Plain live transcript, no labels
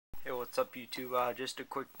Hey, what's up YouTube? Just a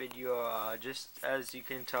quick video, just as you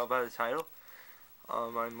can tell by the title,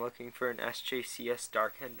 I'm looking for an Sjcs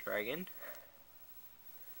Dark-End Dragon.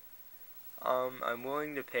 I'm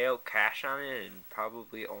willing to pay out cash on it, and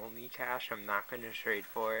probably only cash. I'm not going to trade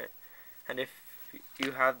for it. And if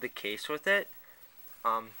you have the case with it,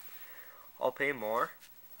 I'll pay more,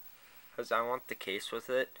 because I want the case with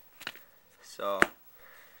it. So,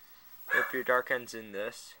 if your Dark-End's in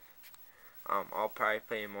this, I'll probably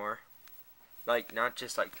pay more. Like, not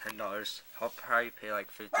just like $10. I'll probably pay like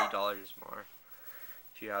 $50 more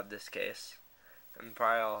if you have this case. And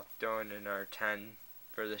probably I'll throw in another $10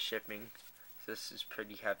 for the shipping. This is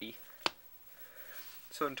pretty heavy.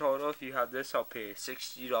 So in total, if you have this, I'll pay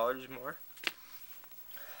 $60 more.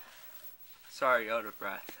 Sorry, out of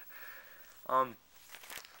breath.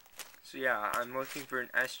 So yeah, I'm looking for an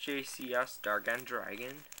Sjcs Dark-End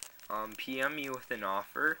Dragon. PM me with an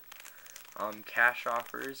offer. Cash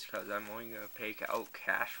offers, because I'm only going to pay out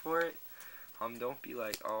cash for it. Don't be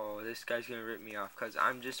like, oh, this guy's going to rip me off, because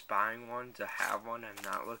I'm just buying one to have one. I'm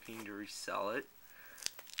not looking to resell it.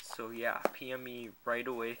 So yeah, PM me right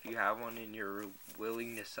away if you have one and you're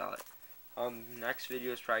willing to sell it. Next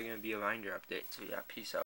video is probably going to be a binder update. So yeah, peace out.